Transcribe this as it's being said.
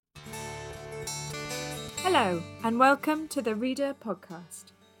Hello, and welcome to the Reader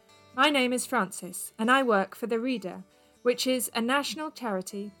podcast. My name is Frances, and I work for The Reader, which is a national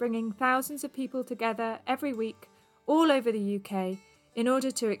charity bringing thousands of people together every week all over the UK in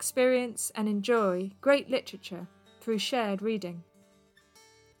order to experience and enjoy great literature through shared reading.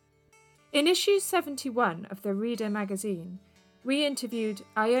 In issue 71 of The Reader magazine, we interviewed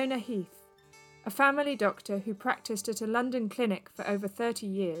Iona Heath, a family doctor who practiced at a London clinic for over 30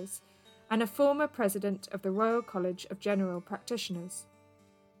 years and a former president of the Royal College of General Practitioners.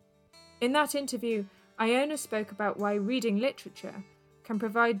 In that interview, Iona spoke about why reading literature can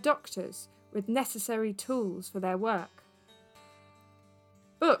provide doctors with necessary tools for their work.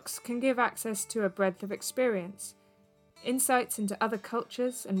 Books can give access to a breadth of experience, insights into other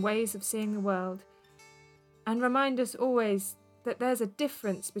cultures and ways of seeing the world, and remind us always that there's a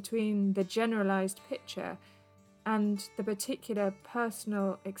difference between the generalised picture and the particular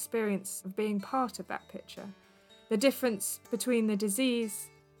personal experience of being part of that picture, the difference between the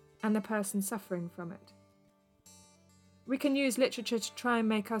disease and the person suffering from it. We can use literature to try and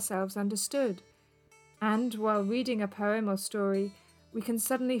make ourselves understood, and while reading a poem or story, we can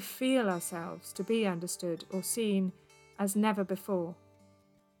suddenly feel ourselves to be understood or seen as never before.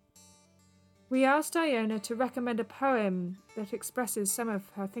 We asked Iona to recommend a poem that expresses some of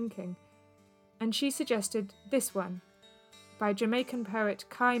her thinking, and she suggested this one, by Jamaican poet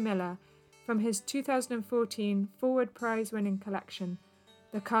Kei Miller from his 2014 Forward Prize-winning collection,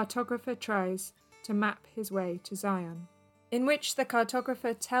 The Cartographer Tries to Map His Way to Zion, in which the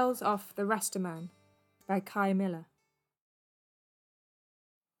cartographer tells off the Rastaman, by Kei Miller.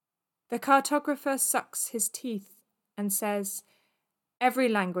 The cartographer sucks his teeth and says, "Every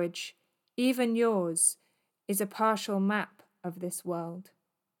language, even yours, is a partial map of this world.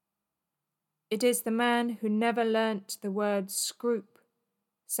 It is the man who never learnt the word scroop,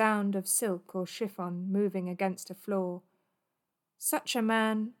 sound of silk or chiffon moving against a floor. Such a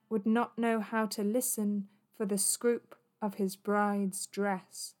man would not know how to listen for the scroop of his bride's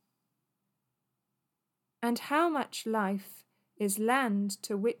dress. And how much life is land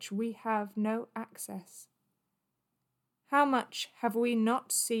to which we have no access? How much have we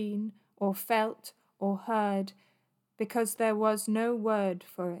not seen or felt or heard because there was no word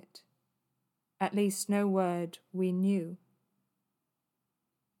for it? At least no word we knew.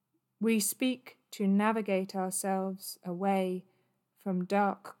 We speak to navigate ourselves away from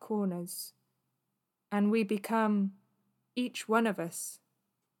dark corners, and we become, each one of us,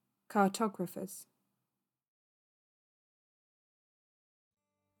 cartographers."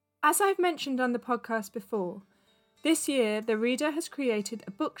 As I've mentioned on the podcast before, this year the Reader has created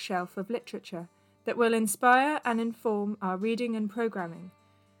a bookshelf of literature that will inspire and inform our reading and programming.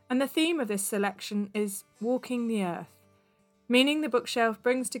 And the theme of this selection is Walking the Earth, meaning the bookshelf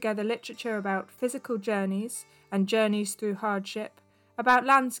brings together literature about physical journeys and journeys through hardship, about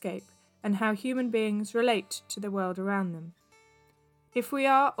landscape and how human beings relate to the world around them. If we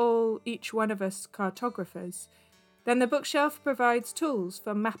are all, each one of us, cartographers, then the bookshelf provides tools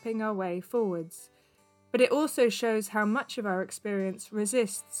for mapping our way forwards, but it also shows how much of our experience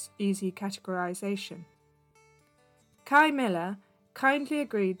resists easy categorization. Kei Miller kindly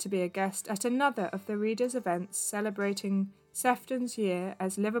agreed to be a guest at another of the Reader's events celebrating Sefton's year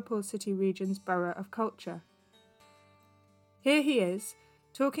as Liverpool City Region's Borough of Culture. Here he is,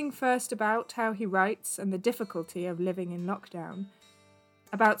 talking first about how he writes and the difficulty of living in lockdown,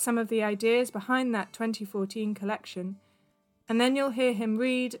 about some of the ideas behind that 2014 collection, and then you'll hear him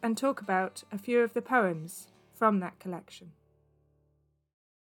read and talk about a few of the poems from that collection.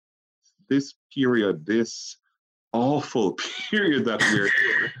 This period, this awful period that we're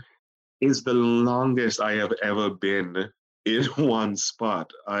in, is the longest I have ever been in one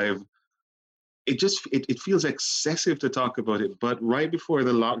spot. It feels excessive to talk about it, but right before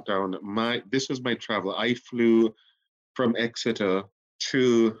the lockdown, this was my travel. I flew from Exeter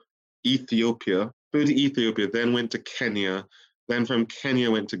to Ethiopia, then went to Kenya, then from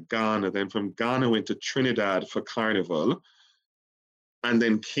Kenya went to Ghana, then from Ghana went to Trinidad for Carnival, and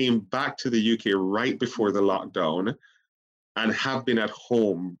then came back to the UK right before the lockdown and have been at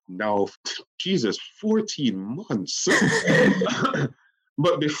home now, 14 months.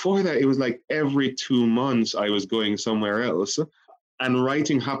 But before that, it was like every 2 months I was going somewhere else. And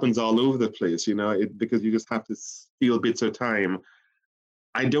writing happens all over the place, because you just have to steal bits of time.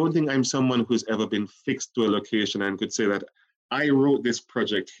 I don't think I'm someone who's ever been fixed to a location and could say that I wrote this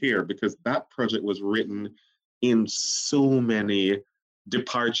project here, because that project was written in so many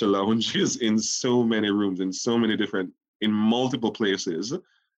departure lounges, in so many rooms, in multiple places.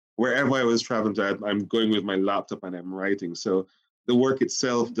 Wherever I was traveling to, I'm going with my laptop and I'm writing. So the work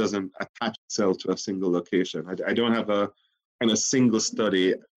itself doesn't attach itself to a single location. I don't have a kind of single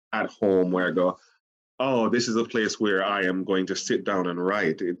study at home where I go, oh, this is a place where I am going to sit down and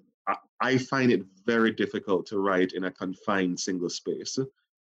write. I find it very difficult to write in a confined single space.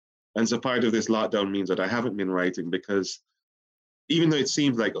 And so part of this lockdown means that I haven't been writing because even though it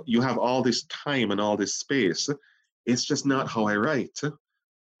seems like you have all this time and all this space, it's just not how I write.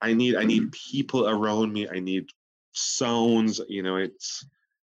 I need people around me. I need sounds.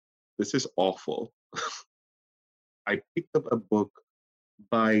 This is awful. I picked up a book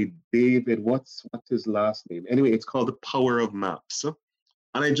by David. What's his last name? Anyway, it's called The Power of Maps.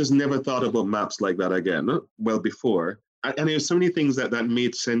 And I just never thought about maps like that again. Well, before. And there's so many things that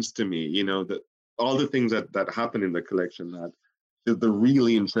made sense to me, that all the things that happen in the collection, that the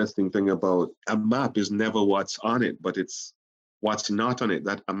really interesting thing about a map is never what's on it, but it's what's not on it.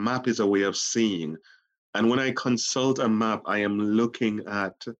 That a map is a way of seeing. And when I consult a map, I am looking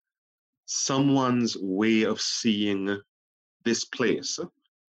at someone's way of seeing this place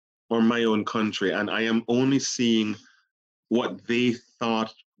or my own country. And I am only seeing what they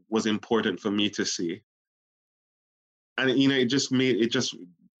thought was important for me to see. And it just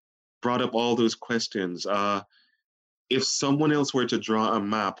brought up all those questions. If someone else were to draw a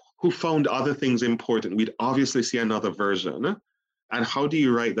map who found other things important, we'd obviously see another version. And how do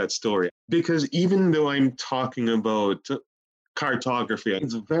you write that story? Because even though I'm talking about cartography,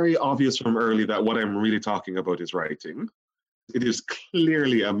 it's very obvious from early that what I'm really talking about is writing. It is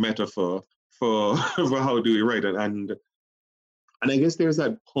clearly a metaphor for how do we write it. And I guess there's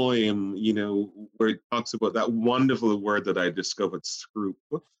that poem, where it talks about that wonderful word that I discovered, scroop.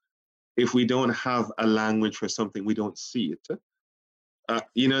 If we don't have a language for something, we don't see it.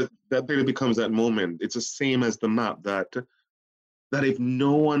 That really becomes that moment. It's the same as the map, that if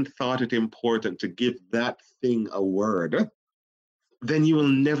no one thought it important to give that thing a word, then you will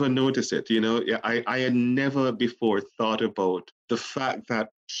never notice it. I had never before thought about the fact that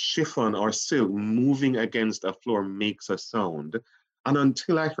chiffon or silk moving against a floor makes a sound. And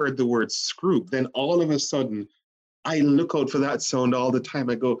until I heard the word scroop, then all of a sudden, I look out for that sound all the time.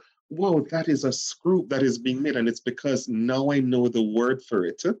 I go, whoa, that is a scroop that is being made. And it's because now I know the word for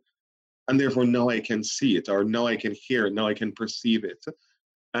it. And therefore now I can see it, or now I can hear it, now I can perceive it.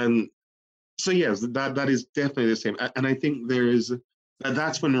 And so yes, that is definitely the same. And I think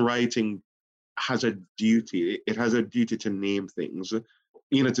that's when writing has a duty. It has a duty to name things,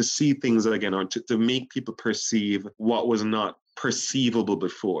 to see things again, or to make people perceive what was not perceivable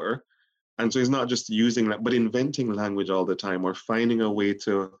before. And so it's not just using that, but inventing language all the time, or finding a way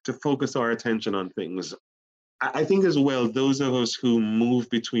to focus our attention on things. I think as well, those of us who move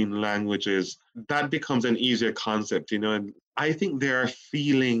between languages, that becomes an easier concept, and I think there are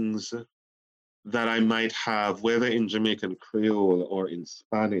feelings that I might have, whether in Jamaican Creole or in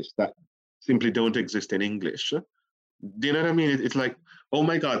Spanish, that simply don't exist in English. Do you know what I mean? It's like, oh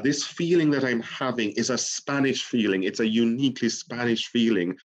my God, this feeling that I'm having is a Spanish feeling. It's a uniquely Spanish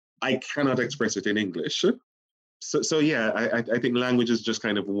feeling. I cannot express it in English. So yeah, I think language is just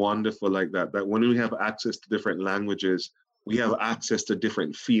kind of wonderful like that. That when we have access to different languages, we have access to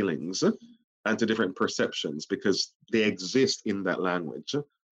different feelings and to different perceptions because they exist in that language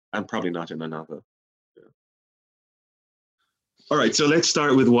and probably not in another. Yeah. All right, so let's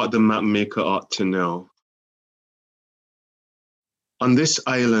start with what the map maker ought to know. On this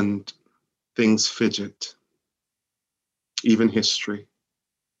island, things fidget, even history.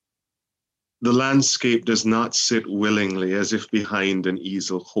 The landscape does not sit willingly as if behind an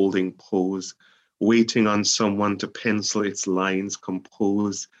easel holding pose, waiting on someone to pencil its lines,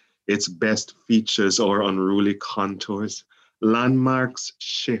 compose its best features or unruly contours. Landmarks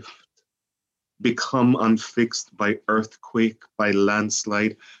shift, become unfixed by earthquake, by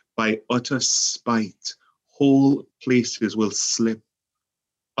landslide, by utter spite. Whole places will slip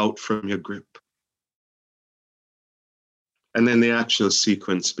out from your grip. And then the actual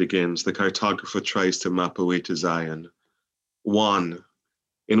sequence begins. The cartographer tries to map a way to Zion. One,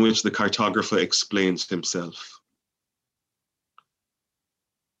 in which the cartographer explains himself.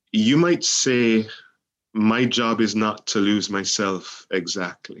 You might say, my job is not to lose myself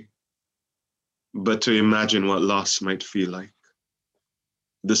exactly, but to imagine what loss might feel like.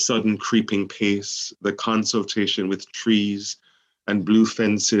 The sudden creeping pace, the consultation with trees and blue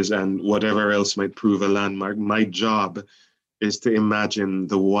fences and whatever else might prove a landmark. My job is to imagine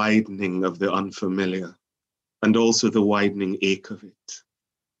the widening of the unfamiliar and also the widening ache of it.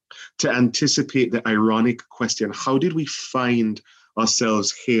 To anticipate the ironic question, how did we find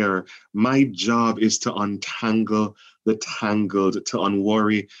ourselves here? My job is to untangle the tangled, to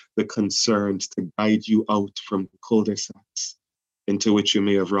unworry the concerned, to guide you out from cul-de-sacs into which you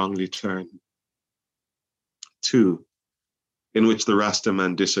may have wrongly turned. 2, in which the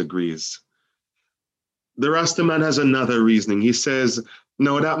Rastaman disagrees. The Rastaman has another reasoning. He says,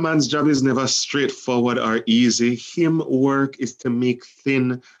 no, that man's job is never straightforward or easy. Him work is to make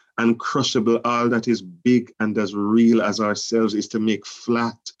thin and crushable all that is big and as real as ourselves, is to make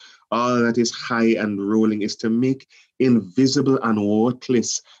flat all that is high and rolling, is to make invisible and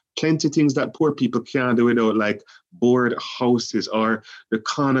worthless plenty things that poor people can't do without, like board houses or the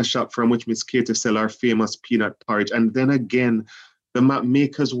corner shop from which Miss Katie sell our famous peanut porridge. And then again, the map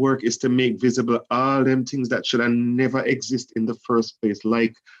maker's work is to make visible all them things that should have never exist in the first place,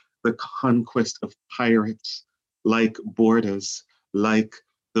 like the conquest of pirates, like borders, like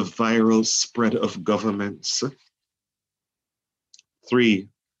the viral spread of governments. 3,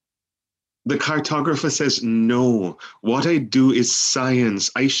 the cartographer says, no, what I do is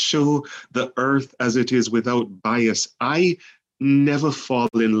science. I show the earth as it is without bias. I never fall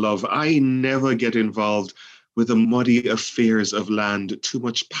in love. I never get involved with the muddy affairs of land. Too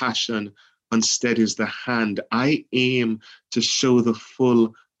much passion unsteadies the hand. I aim to show the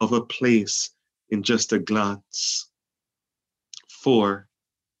full of a place in just a glance. 4,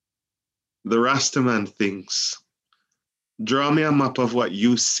 the Rastaman thinks, draw me a map of what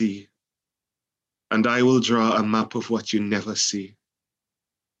you see, and I will draw a map of what you never see.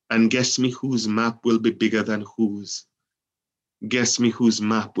 And guess me whose map will be bigger than whose. Guess me whose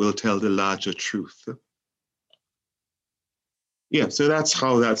map will tell the larger truth. Yeah, so that's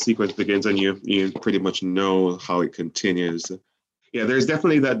how that sequence begins, and you pretty much know how it continues. Yeah, there's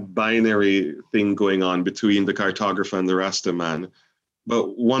definitely that binary thing going on between the cartographer and the Rastaman.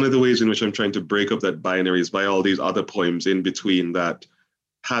 But one of the ways in which I'm trying to break up that binary is by all these other poems in between that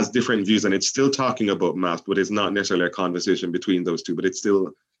has different views, and it's still talking about math, but it's not necessarily a conversation between those two, but it's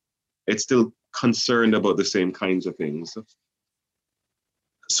still concerned about the same kinds of things.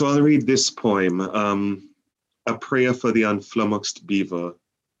 So I'll read this poem, A Prayer for the Unflummoxed Beaver.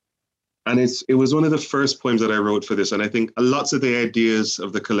 And it was one of the first poems that I wrote for this, and I think lots of the ideas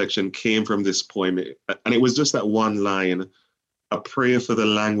of the collection came from this poem, and it was just that one line, a prayer for the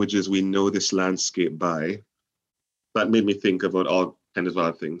languages we know this landscape by. That made me think about all kinds of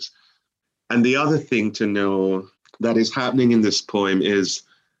odd things. And the other thing to know that is happening in this poem is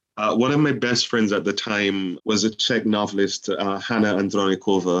one of my best friends at the time was a Czech novelist, Hanna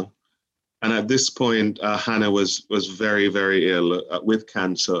Andronikova. And at this point, Hanna was very, very ill with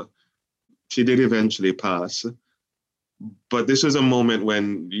cancer. She did eventually pass. But this was a moment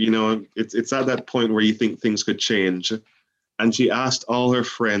when, it's at that point where you think things could change. And she asked all her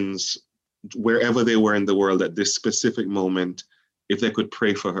friends, wherever they were in the world at this specific moment, if they could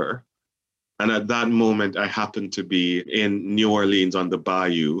pray for her. And at that moment, I happened to be in New Orleans on the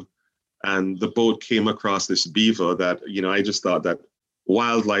bayou, and the boat came across this beaver that, I just thought that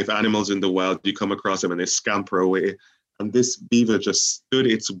wildlife, animals in the wild, you come across them and they scamper away. And this beaver just stood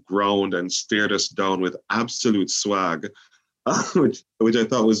its ground and stared us down with absolute swag, which I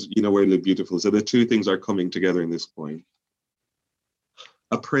thought was, really beautiful. So the two things are coming together in this poem.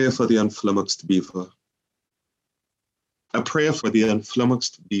 A prayer for the unflummoxed beaver. A prayer for the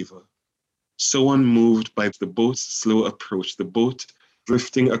unflummoxed beaver. So unmoved by the boat's slow approach, the boat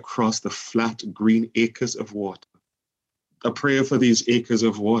drifting across the flat green acres of water. A prayer for these acres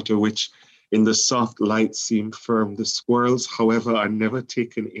of water, which in the soft light seem firm. The squirrels, however, are never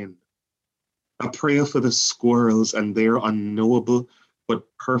taken in. A prayer for the squirrels and their unknowable but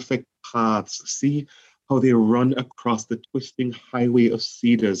perfect paths. See how they run across the twisting highway of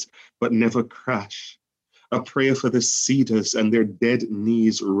cedars but never crash. A prayer for the cedars and their dead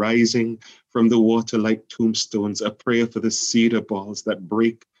knees rising from the water like tombstones. A prayer for the cedar balls that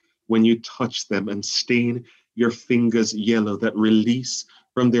break when you touch them and stain your fingers yellow, that release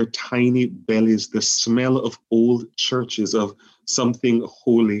from their tiny bellies the smell of old churches, of something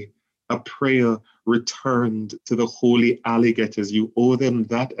holy. A prayer returned to the holy alligators. You owe them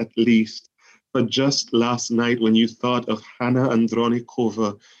that at least. For just last night, when you thought of Hanna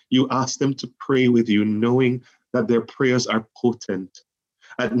Andronikova, you asked them to pray with you, knowing that their prayers are potent.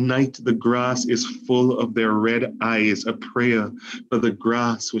 At night, the grass is full of their red eyes, a prayer for the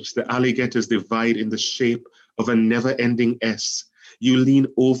grass, which the alligators divide in the shape of a never-ending S. You lean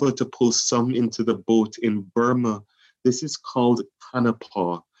over to pull some into the boat. In Burma, this is called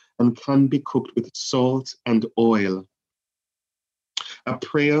kanapaw and can be cooked with salt and oil. A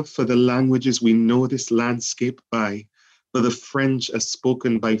prayer for the languages we know this landscape by, for the French as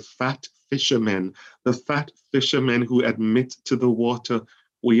spoken by fat fishermen, the fat fishermen who admit to the water,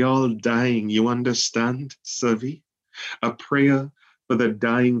 we all dying, you understand, Savi? A prayer for the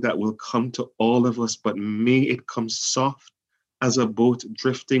dying that will come to all of us, but may it come soft as a boat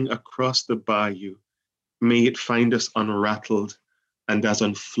drifting across the bayou, may it find us unrattled and as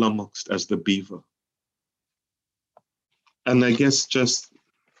unflummoxed as the beaver. And I guess just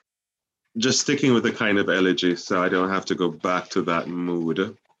sticking with the kind of elegy, so I don't have to go back to that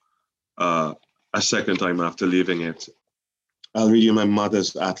mood uh, a second time after leaving it. I'll read you my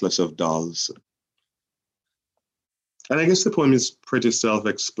mother's Atlas of Dolls. And I guess the poem is pretty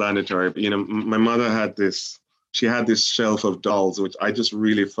self-explanatory. You know, my mother had she had this shelf of dolls, which I just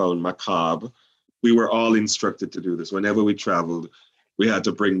really found macabre. We were all instructed to do this. Whenever we traveled, we had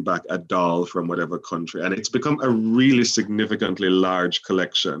to bring back a doll from whatever country. And it's become a really significantly large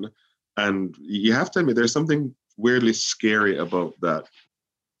collection. And you have to admit, there's something weirdly scary about that.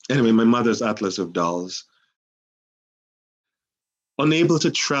 Anyway, my mother's Atlas of Dolls. Unable to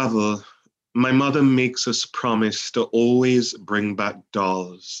travel, my mother makes us promise to always bring back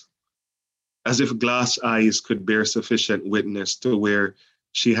dolls, as if glass eyes could bear sufficient witness to where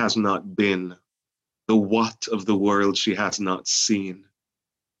she has not been, the what of the world she has not seen.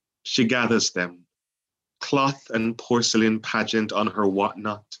 She gathers them, cloth and porcelain pageant on her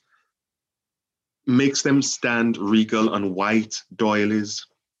whatnot, makes them stand regal on white doilies,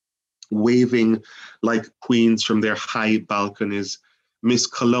 waving like queens from their high balconies. Miss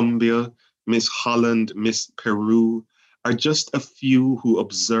Colombia, Miss Holland, Miss Peru are just a few who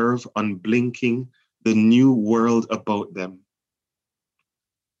observe unblinking the new world about them.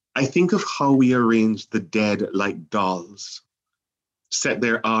 I think of how we arrange the dead like dolls, set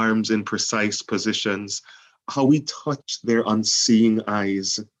their arms in precise positions, how we touch their unseeing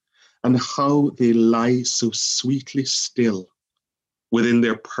eyes, and how they lie so sweetly still within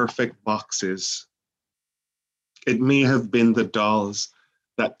their perfect boxes. It may have been the dolls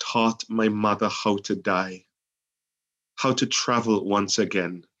that taught my mother how to die, how to travel once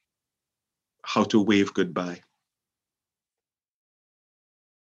again, how to wave goodbye.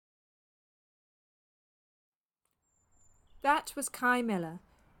 That was Kei Miller,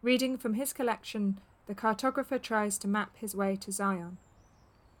 reading from his collection, The Cartographer Tries to Map His Way to Zion.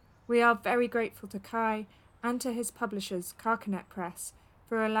 We are very grateful to Kei and to his publishers, Carcanet Press,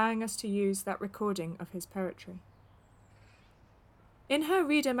 for allowing us to use that recording of his poetry. In her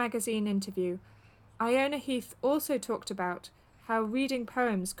Reader magazine interview, Iona Heath also talked about how reading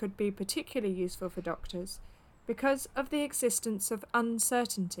poems could be particularly useful for doctors because of the existence of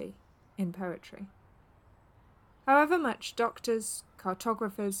uncertainty in poetry. However much doctors,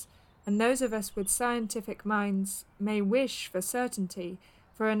 cartographers, and those of us with scientific minds may wish for certainty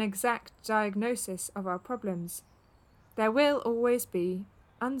for an exact diagnosis of our problems, there will always be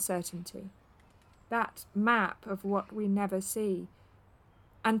uncertainty, that map of what we never see,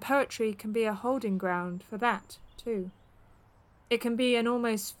 and poetry can be a holding ground for that too. It can be an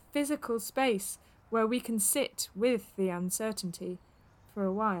almost physical space where we can sit with the uncertainty for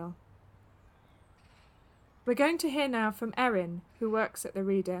a while. We're going to hear now from Erin, who works at the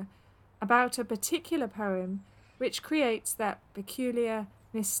Reader, about a particular poem which creates that peculiar,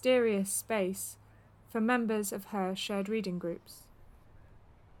 mysterious space for members of her shared reading groups.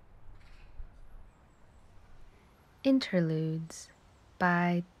 Interludes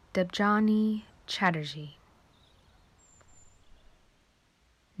by Debjani Chatterjee.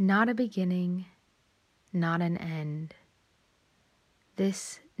 Not a beginning, not an end.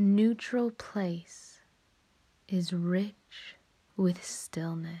 This neutral place is rich with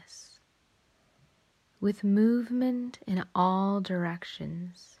stillness, with movement in all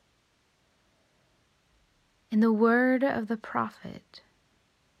directions. In the word of the prophet,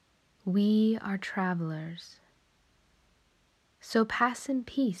 we are travelers. So pass in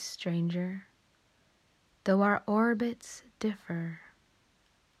peace, stranger. Though our orbits differ,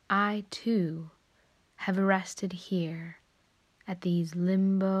 I too have rested here at these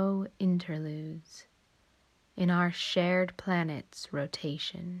limbo interludes in our shared planet's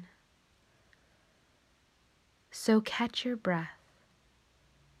rotation. So catch your breath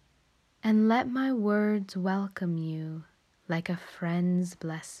and let my words welcome you like a friend's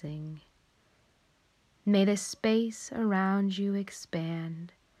blessing. May the space around you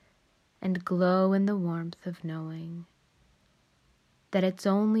expand and glow in the warmth of knowing that it's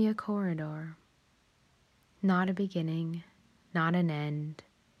only a corridor, not a beginning, not an end,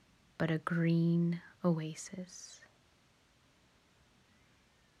 but a green oasis.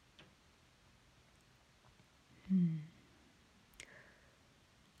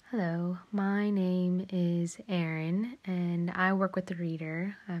 Hello, my name is Erin, and I work with the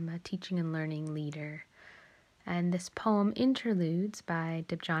Reader. I'm a teaching and learning leader. And this poem, Interludes by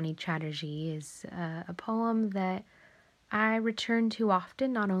Debjani Chatterjee, is a poem that I return to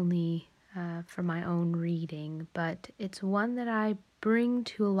often, not only for my own reading, but it's one that I bring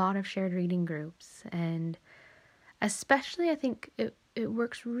to a lot of shared reading groups, and especially I think it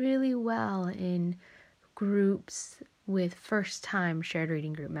works really well in groups with first-time shared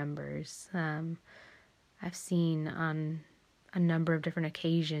reading group members. I've seen on a number of different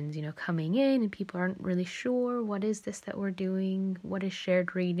occasions, coming in and people aren't really sure, what is this that we're doing? What is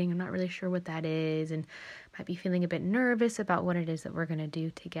shared reading? I'm not really sure what that is, and might be feeling a bit nervous about what it is that we're going to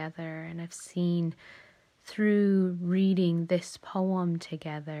do together. And I've seen through reading this poem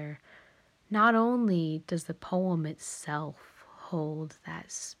together, not only does the poem itself hold that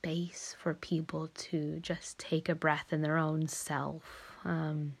space for people to just take a breath in their own self.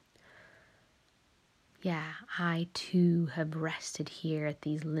 I too have rested here at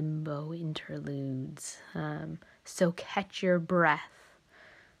these limbo interludes. So catch your breath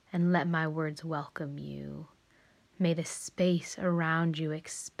and let my words welcome you. May the space around you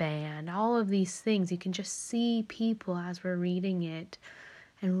expand. All of these things, you can just see people as we're reading it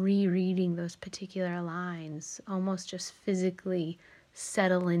and rereading those particular lines, almost just physically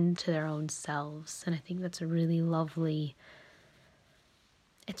settle into their own selves. And I think that's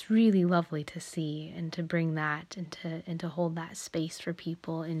it's really lovely to see and to bring that and to hold that space for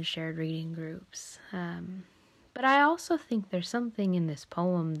people in shared reading groups. But I also think there's something in this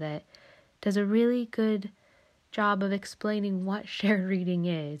poem that does a really good job of explaining what shared reading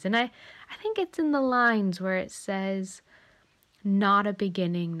is. And I think it's in the lines where it says, "Not a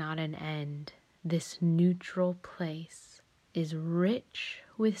beginning, not an end. This neutral place is rich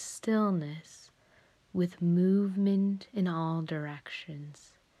with stillness, with movement in all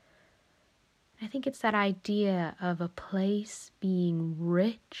directions." I think it's that idea of a place being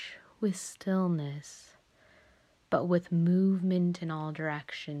rich with stillness, but with movement in all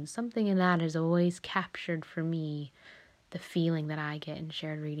directions. Something in that has always captured for me the feeling that I get in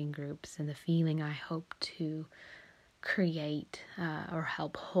shared reading groups, and the feeling I hope to create or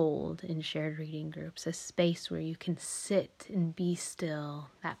help hold in shared reading groups. A space where you can sit and be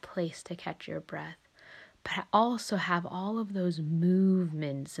still, that place to catch your breath, but also have all of those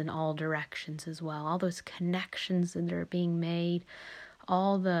movements in all directions as well, all those connections that are being made,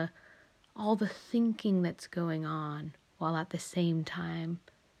 all the thinking that's going on, while at the same time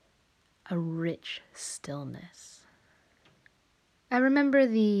a rich stillness. I remember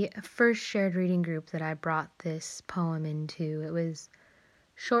the first shared reading group that I brought this poem into. It was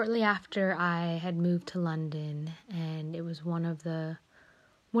shortly after I had moved to London, and it was one of the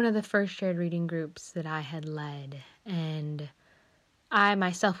first shared reading groups that I had led. And I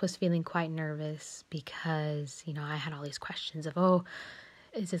myself was feeling quite nervous because, I had all these questions of,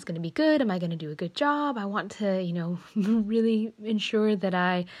 is this going to be good? Am I going to do a good job? I want to, really ensure that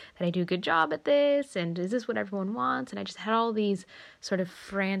I do a good job at this. And is this what everyone wants? And I just had all these sort of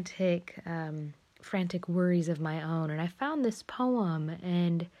frantic worries of my own. And I found this poem,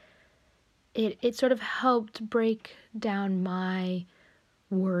 and it sort of helped break down my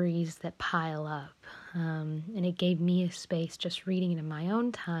worries that pile up. And it gave me a space, just reading it in my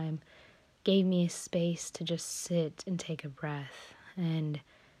own time, gave me a space to just sit and take a breath. And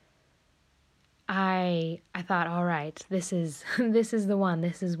I thought, all right, this is the one.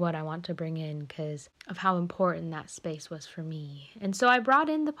 This is what I want to bring in because of how important that space was for me. And so I brought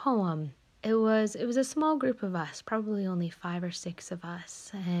in the poem. It was a small group of us, probably only 5 or 6 of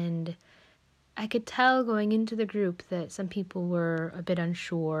us, and I could tell going into the group that some people were a bit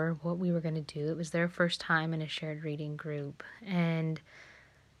unsure what we were going to do. It was their first time in a shared reading group, and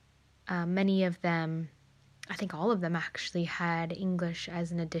many of them, I think all of them actually, had English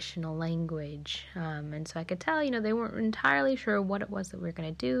as an additional language. And so I could tell, they weren't entirely sure what it was that we were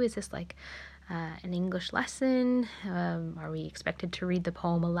going to do. Is this like an English lesson? Are we expected to read the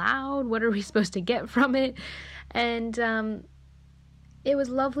poem aloud? What are we supposed to get from it? And it was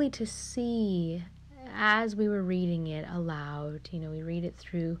lovely to see as we were reading it aloud. We read it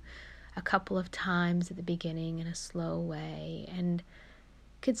through a couple of times at the beginning in a slow way, and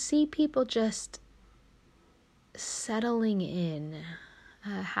could see people just settling in,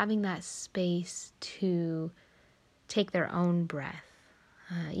 having that space to take their own breath,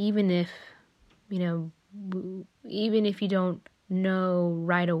 even if you don't know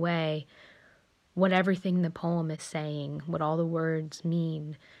right away what everything the poem is saying, what all the words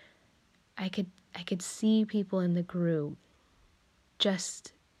mean. I could see people in the group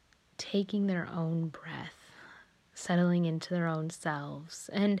just taking their own breath, settling into their own selves.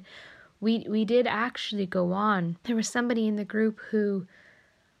 And we did actually go on. There was somebody in the group who,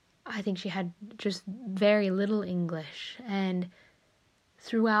 I think she had just very little English, and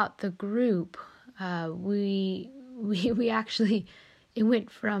throughout the group, we actually it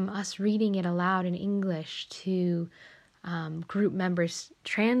went from us reading it aloud in English to group members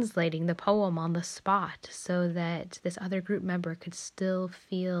translating the poem on the spot so that this other group member could still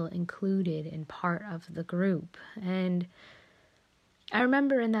feel included and part of the group. And I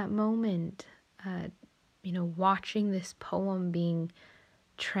remember in that moment, watching this poem being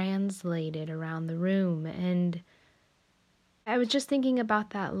translated around the room. And I was just thinking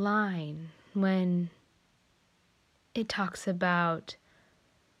about that line when it talks about,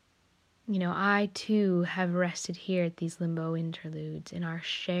 I too have rested here at these limbo interludes in our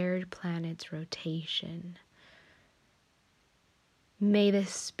shared planet's rotation. May the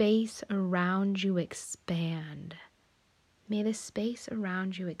space around you expand. May the space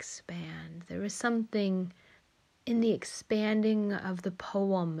around you expand. There was something in the expanding of the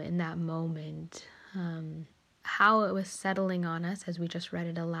poem in that moment, how it was settling on us as we just read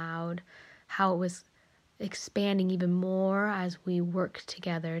it aloud, how it was expanding even more as we worked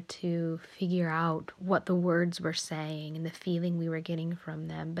together to figure out what the words were saying and the feeling we were getting from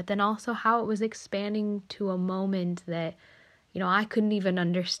them, but then also how it was expanding to a moment that, I couldn't even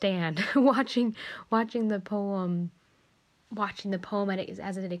understand. watching the poem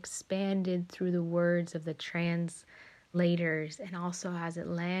as it expanded through the words of the translators, and also as it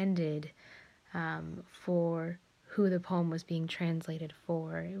landed for who the poem was being translated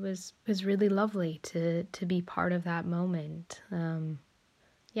for. It was really lovely to be part of that moment. And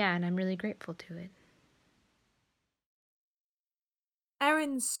I'm really grateful to it.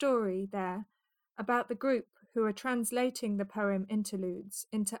 Erin's story there about the group who are translating the poem Interludes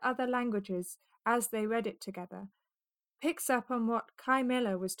into other languages as they read it together picks up on what Kei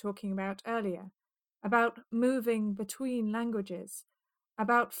Miller was talking about earlier, about moving between languages,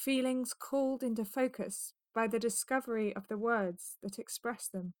 about feelings called into focus by the discovery of the words that express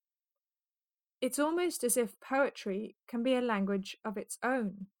them. It's almost as if poetry can be a language of its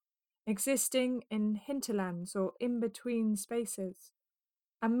own, existing in hinterlands or in-between spaces,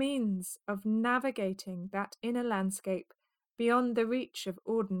 a means of navigating that inner landscape beyond the reach of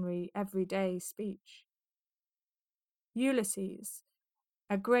ordinary, everyday speech. Ulysses,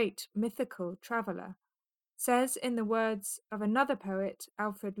 a great mythical traveller, says in the words of another poet,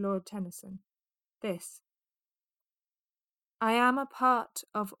 Alfred Lord Tennyson, this: I am a part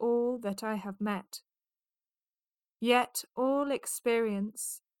of all that I have met, yet all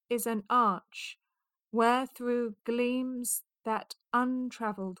experience is an arch wherethrough gleams that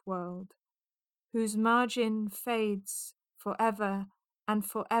untravelled world, whose margin fades forever and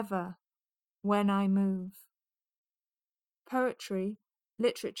forever when I move. Poetry,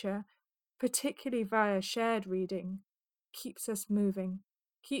 literature, particularly via shared reading, keeps us moving,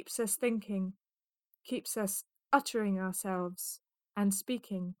 keeps us thinking, keeps us uttering ourselves and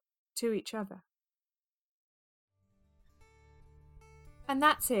speaking to each other. And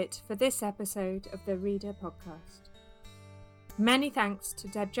that's it for this episode of the Reader Podcast. Many thanks to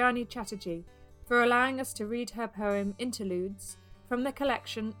Debjani Chatterjee for allowing us to read her poem Interludes from the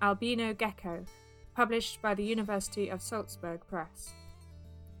collection Albino Gecko, published by the University of Salzburg Press.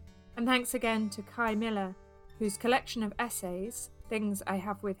 And thanks again to Kei Miller, whose collection of essays, Things I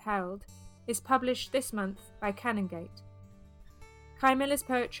Have Withheld, is published this month by Canongate. Kei Miller's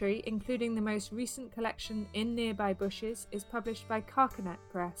poetry, including the most recent collection In Nearby Bushes, is published by Carcanet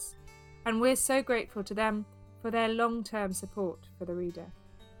Press, and we're so grateful to them for their long-term support for the reader.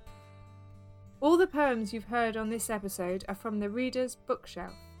 All the poems you've heard on this episode are from the Reader's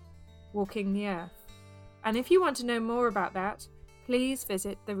Bookshelf, Walking the Earth, and if you want to know more about that, please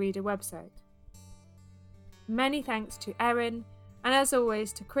visit the Reader website. Many thanks to Erin, and as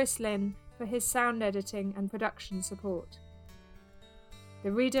always to Chris Lynn for his sound editing and production support.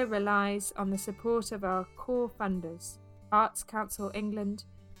 The Reader relies on the support of our core funders, Arts Council England,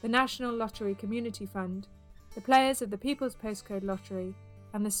 the National Lottery Community Fund, the players of the People's Postcode Lottery,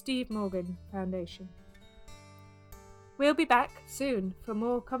 and the Steve Morgan Foundation. We'll be back soon for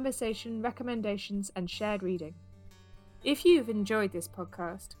more conversation, recommendations, and shared reading. If you've enjoyed this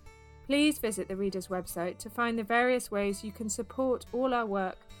podcast, please visit the Reader's website to find the various ways you can support all our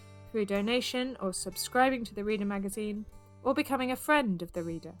work through donation or subscribing to the Reader magazine, or becoming a friend of the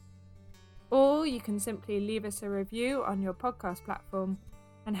Reader. Or you can simply leave us a review on your podcast platform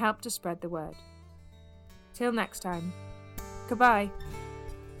and help to spread the word. Till next time, goodbye.